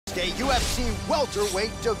A UFC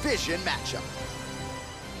welterweight division matchup.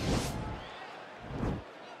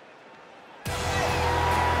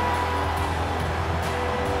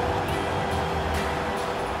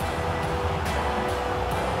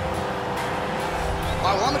 All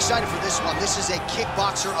right, well, I'm excited for this one. This is a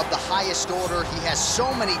kickboxer of the highest order. He has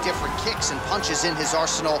so many different kicks and punches in his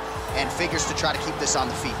arsenal and figures to try to keep this on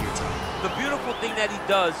the feet here tonight. The beautiful thing that he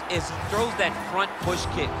does is he throws that front push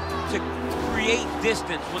kick to create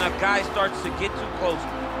distance when a guy starts to get too close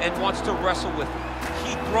and wants to wrestle with him.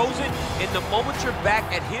 He throws it, and the moment you're back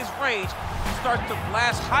at his range, you start to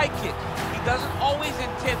blast high kick. He doesn't always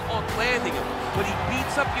intend on landing him, but he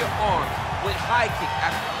beats up your arms with high kick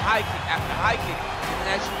after high kick after high kick. And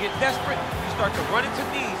as you get desperate, you start to run into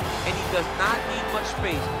knees, and he does not need much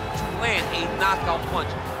space to land a knockout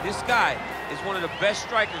punch. This guy is one of the best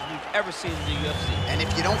strikers we've ever seen in the UFC. And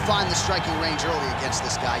if you don't find the striking range early against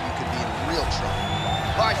this guy, you could be in real trouble.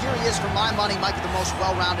 All right, here he is. For my money, might be the most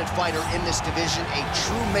well-rounded fighter in this division, a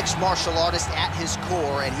true mixed martial artist at his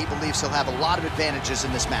core, and he believes he'll have a lot of advantages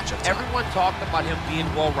in this matchup tonight. Everyone talked about him being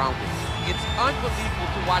well-rounded. It's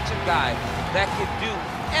unbelievable to watch a guy that can do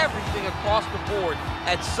everything across the board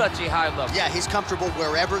at such a high level. Yeah, he's comfortable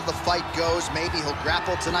wherever the fight goes. Maybe he'll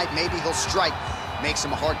grapple tonight, maybe he'll strike. Makes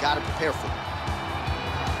him a hard guy to prepare for.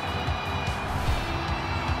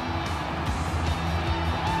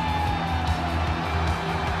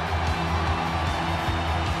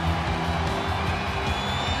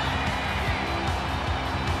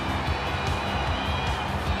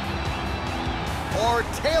 Our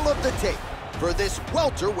tale of the tape for this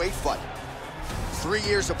welterweight fight. 3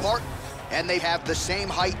 years apart, and they have the same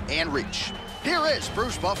height and reach. Here is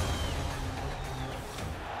Bruce Buff.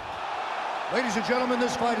 Ladies and gentlemen,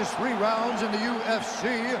 this fight is 3 rounds in the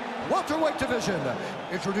UFC welterweight division.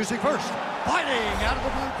 Introducing first, fighting out of the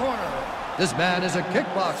blue corner. This man is a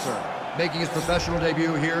kickboxer, making his professional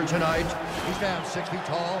debut here tonight. He stands 6 feet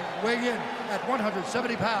tall, weighing in at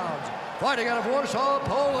 170 pounds. Fighting out of Warsaw,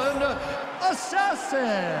 Poland,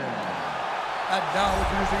 Assassin. And now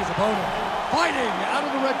introducing his opponent, fighting out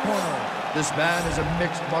of the red corner. This man is a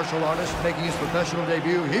mixed martial artist, making his professional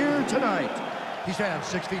debut here tonight. He stands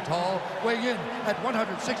 6 feet tall, weighing in at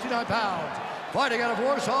 169 pounds. Fighting out of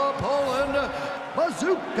Warsaw, Poland,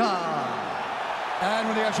 Bazooka. And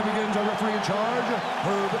when the action begins, our referee in charge,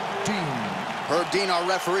 Herb Dean. Herb Dean, our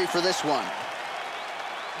referee for this one.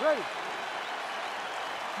 Ready.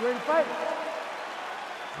 You ready to fight?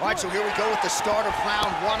 All right, so here we go with the start of round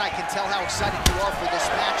 1. I can tell how excited you are for this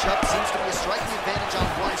matchup. Seems to be a striking advantage on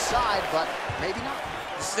one side, but maybe not.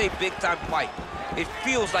 This is a big-time fight. It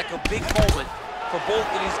feels like a big moment for both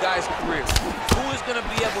of these guys' careers. Who is going to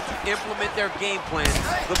be able to implement their game plan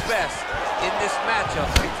the best in this matchup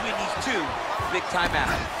between these two big-time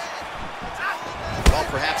athletes? Well,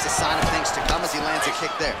 perhaps a sign of things to come as he lands a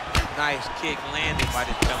kick there. Nice kick landing by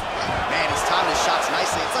this gentleman. Man, he's timing his shots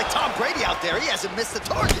nicely. It's like Tom Brady out there. He hasn't missed the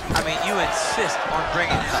target. I mean, you insist on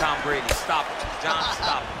bringing in Tom Brady. Stop it, John,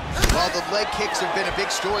 stop it. Well, the leg kicks have been a big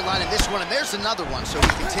storyline in this one, and there's another one. So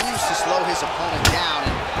he continues to slow his opponent down,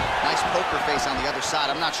 and nice poker face on the other side.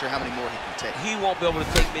 I'm not sure how many more he can take. He won't be able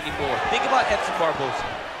to take many more. Think about Edson Barboza,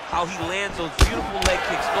 how he lands those beautiful leg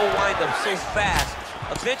kicks, no wind-up, so fast.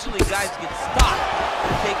 Eventually, guys get stopped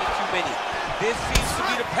from taking too many. This seems to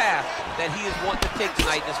be the path that he is wanting to take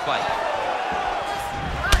tonight in this fight.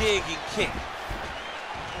 Dig and kick.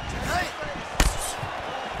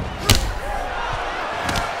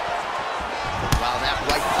 Wow, that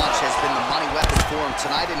right punch has been the money weapon for him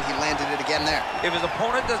tonight, and he landed it again there. If his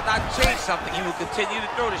opponent does not change something, he will continue to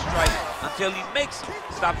throw the strike until he makes him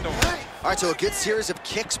stop throwing. All right, so a good series of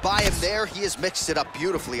kicks by him there. He has mixed it up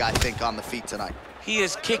beautifully, I think, on the feet tonight. He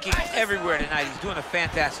is kicking everywhere tonight. He's doing a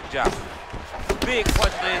fantastic job. Big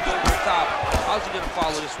punch lands over the top. How's he going to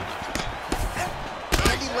follow this one?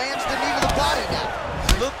 And he lands the knee to the body now.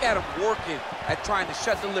 Look at him working at trying to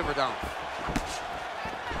shut the liver down.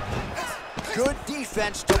 Good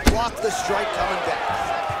defense to block the strike coming back.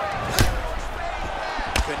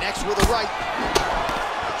 Connects with a right.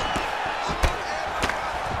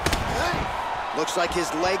 Looks like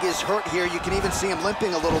his leg is hurt here. You can even see him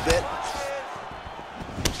limping a little bit.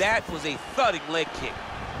 That was a thudding leg kick.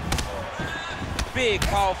 Big,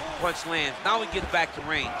 powerful punch lands. Now he gets back to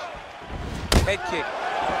range. Head kick.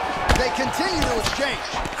 They continue to exchange.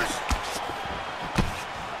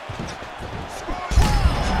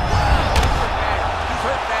 He's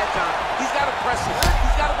hurt bad, John. He's got to press it.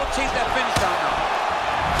 He's got to go chase that finish down now.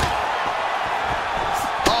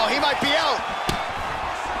 Oh, he might be out.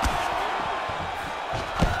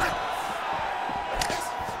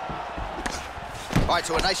 All right,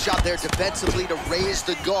 so a nice job there defensively to raise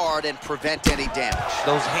the guard and prevent any damage.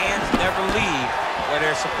 Those hands never leave where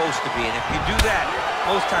they're supposed to be, and if you do that,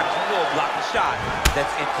 most times you will block a shot that's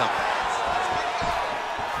incoming.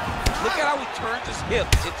 Look at how he turns his hip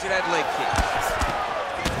into that leg kick.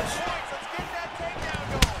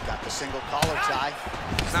 Got the single collar tie.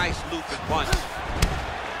 Nice loop and punch.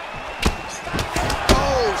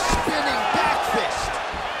 Oh, spinning back fist.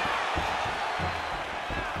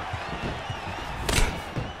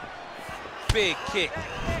 Big kick.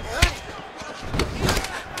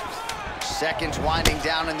 Seconds winding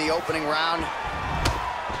down in the opening round.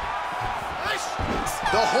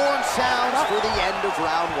 The horn sounds for the end of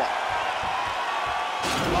round one.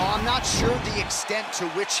 Well, I'm not sure the extent to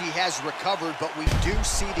which he has recovered, but we do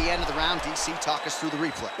see the end of the round. DC, talk us through the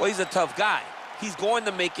replay. Well, he's a tough guy. He's going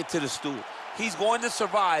to make it to the stool. He's going to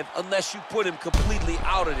survive unless you put him completely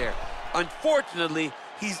out of there. Unfortunately,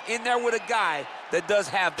 he's in there with a guy that does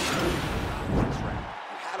have the... You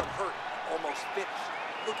had him hurt, almost finished.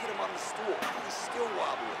 Look at him on the stool. He's still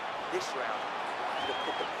wobbling. This round, you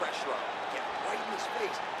put the pressure on. Get right in his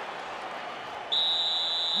face.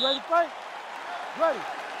 You ready to fight? Ready.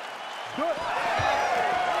 Do it.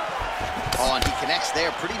 Oh, and he connects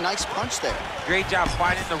there. Pretty nice punch there. Great job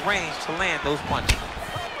finding the range to land those punches.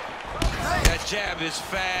 That jab is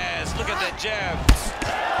fast. Look at that jab.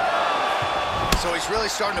 So he's really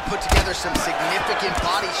starting to put together some significant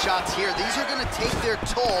body shots here. These are going to take their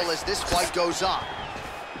toll as this fight goes on.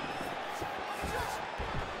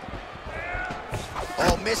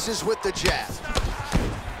 Oh, misses with the jab.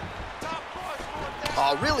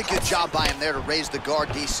 Oh, really good job by him there to raise the guard,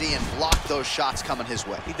 DC, and block those shots coming his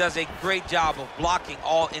way. He does a great job of blocking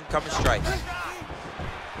all incoming strikes.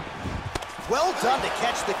 Well done to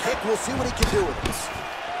catch the kick. We'll see what he can do with this.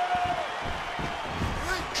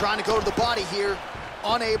 Trying to go to the body here,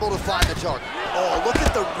 unable to find the target. Oh, look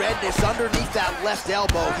at the redness underneath that left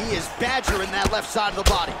elbow. He is badgering that left side of the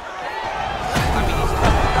body. I mean, he's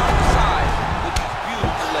coming down the side with these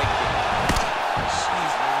beautiful leg kicks.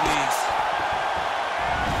 Jeez Louise.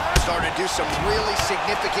 Starting to do some really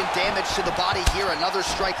significant damage to the body here. Another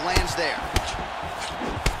strike lands there.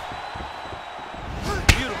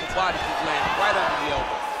 Beautiful body kick land right under the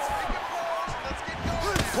elbow.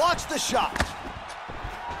 Blocks the shot.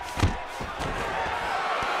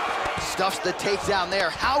 Stuffs the takedown there.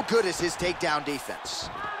 How good is his takedown defense?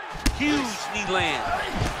 Huge knee land.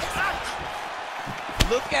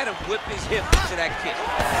 Look at him whip his hip into that kick.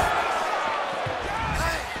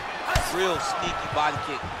 Real sneaky body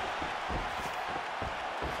kick.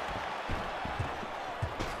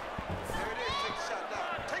 There it is. Take a shot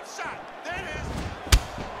now. Take a shot. There it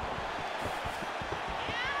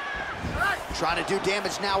is. Trying to do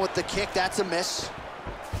damage now with the kick. That's a miss.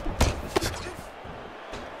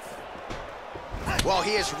 Well,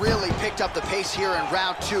 he has really picked up the pace here in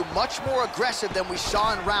round two. Much more aggressive than we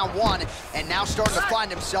saw in round one, and now starting to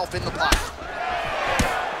find himself in the pocket.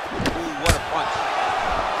 Ooh, what a punch.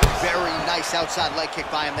 Very nice outside leg kick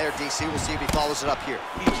by him there, DC. We'll see if he follows it up here.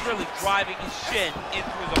 He's really driving his shin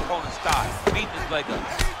into his opponent's thigh, beating his leg up.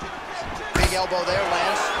 Big elbow there,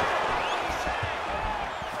 lands.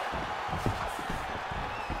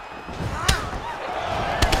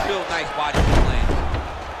 Real nice body kick land.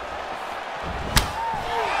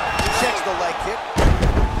 Checks the leg kick.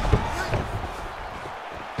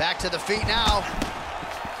 Back to the feet now.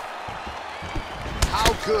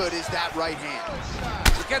 How good is that right hand?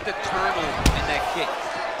 Look at the turnover in that kick.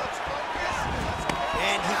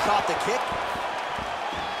 And he caught the kick.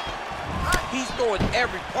 He's throwing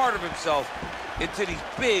every part of himself into these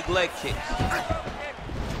big leg kicks.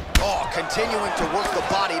 Oh, continuing to work the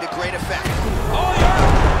body to great effect. Oh, yeah!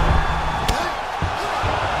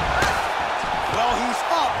 Well, he's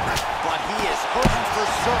up, but he is hurting for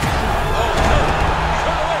certain. Oh, no.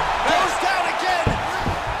 Turn away. Goes down again.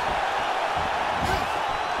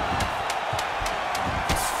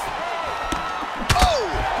 Oh!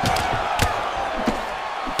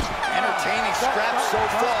 Entertaining scraps so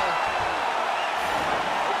far.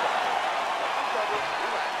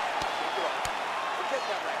 Forget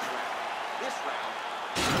that last round. This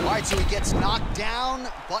round. All right, so he gets knocked down,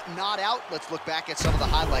 but not out. Let's look back at some of the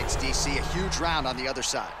highlights, DC. A huge round on the other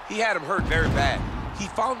side. He had him hurt very bad. He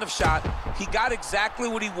found the shot. He got exactly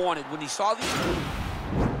what he wanted when he saw the... You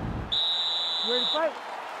ready to fight?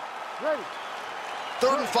 Ready.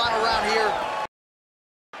 Third and final round here.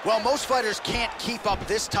 Well, most fighters can't keep up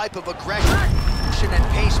this type of aggression and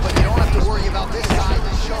pace, but you don't have to worry about this guy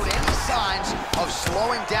that showed any signs of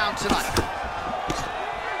slowing down tonight.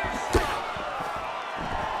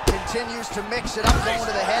 Continues to mix it up, going to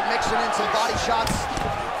the head, mixing in some body shots.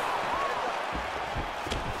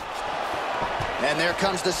 And there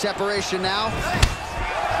comes the separation now.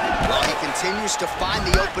 Well, he continues to find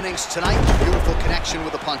the openings tonight. Beautiful connection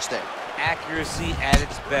with a punch there. Accuracy at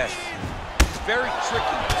its best. It's very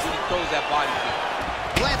tricky when he throws that body kick.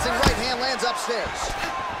 Glancing right hand lands upstairs.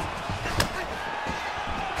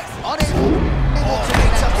 Unable to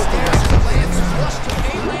get upstairs. Lands flush to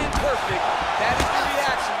the They land perfect. That is the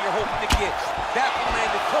reaction you're hoping to get. That one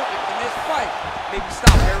landed perfect in this fight. Maybe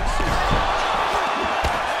stop very soon.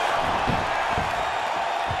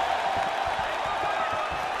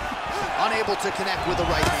 Unable to connect with the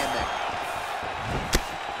right hand there.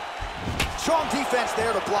 Strong defense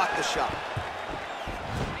there to block the shot.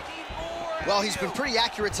 Well, he's been pretty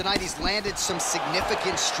accurate tonight. He's landed some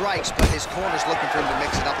significant strikes, but his corner's looking for him to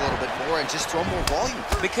mix it up a little bit more and just throw more volume.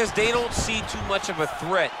 Because they don't see too much of a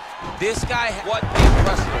threat. This guy, what a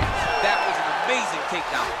wrestler. That was an amazing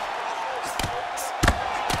takedown.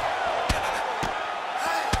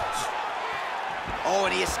 Oh,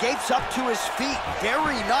 and he escapes up to his feet.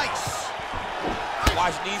 Very nice.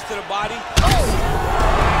 Watch knees to the body. Oh!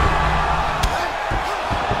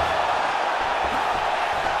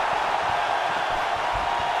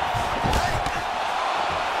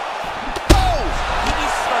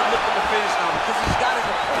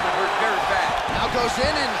 Goes in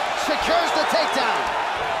and secures the takedown.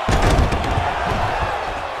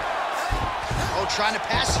 Oh, trying to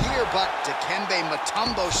pass here, but Dikembe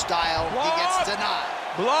Mutombo style, he gets denied.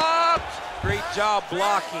 Blocked. Great job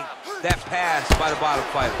blocking that pass by the bottom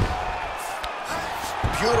fighter.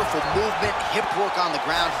 Beautiful movement, hip work on the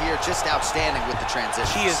ground here, just outstanding with the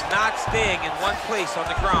transition. He is not staying in one place on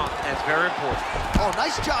the ground. That's very important. Oh,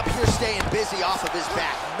 nice job here staying busy off of his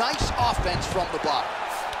back. Nice offense from the bottom.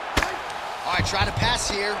 All right, trying to pass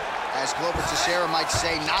here. As Glover Teixeira might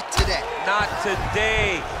say, not today. Not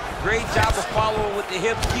today. Great job of following with the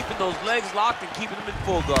hips, keeping those legs locked and keeping them in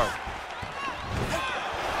full guard.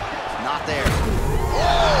 Not there.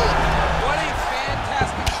 Oh! What a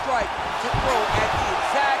fantastic strike to throw at the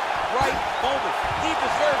exact right moment. He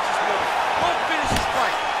deserves this moment. Won't finish his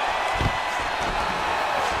fight.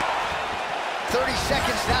 30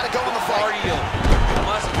 seconds now to go in the fight. Cardio you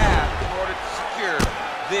must have in order to secure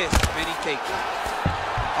this many takedowns.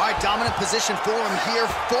 All right, dominant position for him here,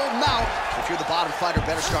 full mount. If you're the bottom fighter,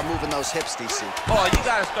 better start moving those hips, DC. Oh, you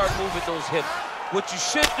gotta start moving those hips. What you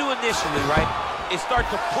should do initially, right, is start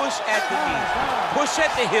to push at the knees. Push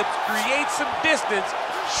at the hips, create some distance,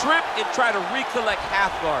 shrimp, and try to recollect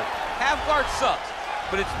half guard. Half guard sucks,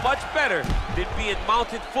 but it's much better than being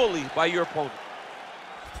mounted fully by your opponent.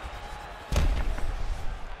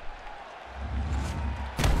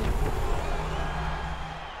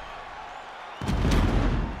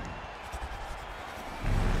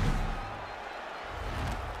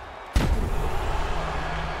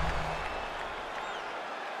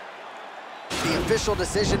 The official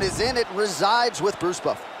decision is in. It resides with Bruce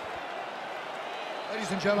Buffer.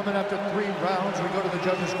 Ladies and gentlemen, after 3 rounds, we go to the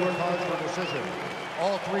judges' scorecards for decision.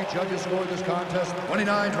 All 3 judges scored this contest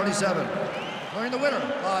 29-27. Declaring the winner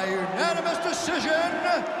by unanimous decision,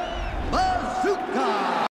 Bazooka!